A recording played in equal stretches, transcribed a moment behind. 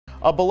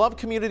A beloved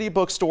community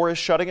bookstore is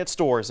shutting its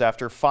doors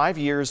after 5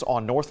 years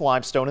on North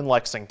Limestone in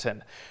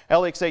Lexington.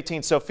 LEX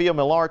 18 Sophia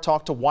Millar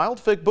talked to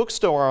Wild Fig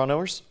bookstore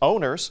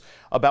owners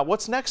about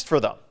what's next for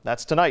them.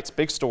 That's tonight's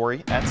big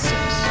story at 6.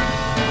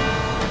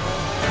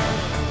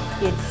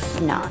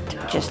 It's not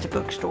just a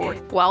bookstore.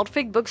 Wild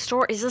Fig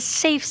Bookstore is a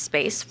safe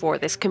space for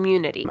this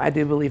community. I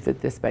do believe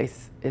that this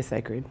space is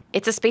sacred.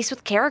 It's a space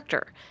with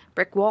character,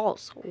 brick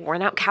walls,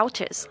 worn-out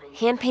couches,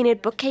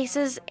 hand-painted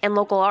bookcases, and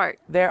local art.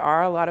 There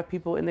are a lot of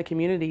people in the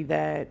community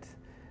that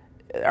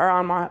are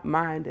on my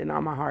mind and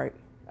on my heart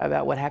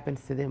about what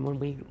happens to them when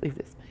we leave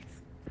this space.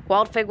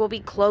 Wild Fig will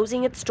be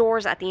closing its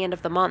doors at the end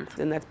of the month.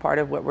 And that's part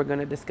of what we're going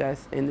to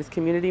discuss in this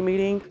community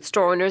meeting.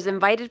 Store owners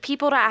invited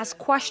people to ask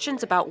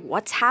questions about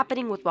what's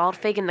happening with Wild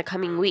Fig in the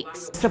coming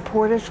weeks.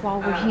 Support us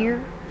while we're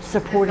here.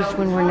 Support us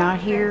when we're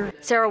not here.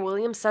 Sarah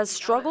Williams says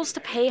struggles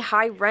to pay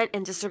high rent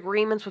and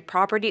disagreements with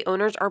property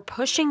owners are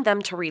pushing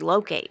them to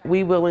relocate.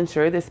 We will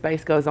ensure this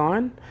space goes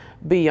on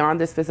beyond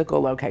this physical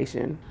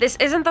location. This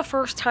isn't the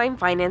first time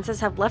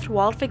finances have left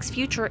Wild Fig's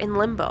future in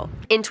limbo.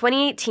 In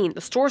 2018, the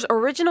store's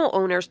original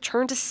owners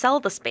turned to sell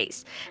the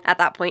space. At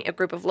that point, a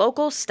group of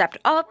locals stepped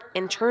up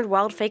and turned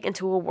Wild Fig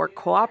into a work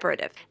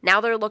cooperative.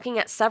 Now they're looking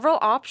at several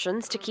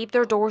options to keep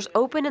their doors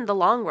open in the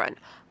long run,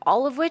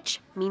 all of which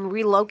mean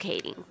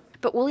relocating.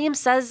 But Williams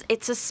says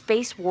it's a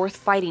space worth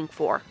fighting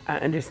for. I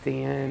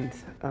understand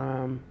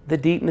the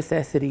deep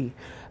necessity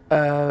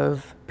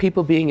of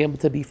people being able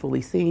to be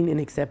fully seen and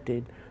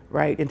accepted,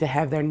 right, and to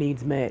have their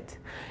needs met.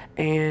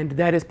 And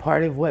that is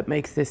part of what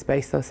makes this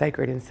space so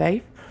sacred and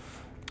safe.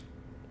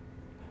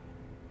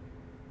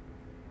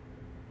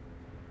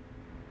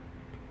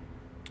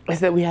 Is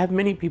that we have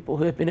many people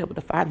who have been able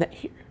to find that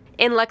here.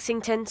 In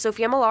Lexington,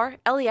 Sophia Millar,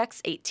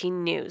 LEX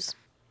 18 News.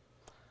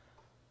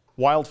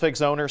 Wild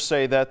Fig's owners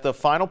say that the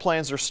final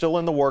plans are still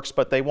in the works,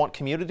 but they want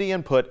community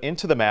input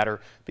into the matter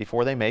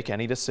before they make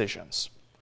any decisions.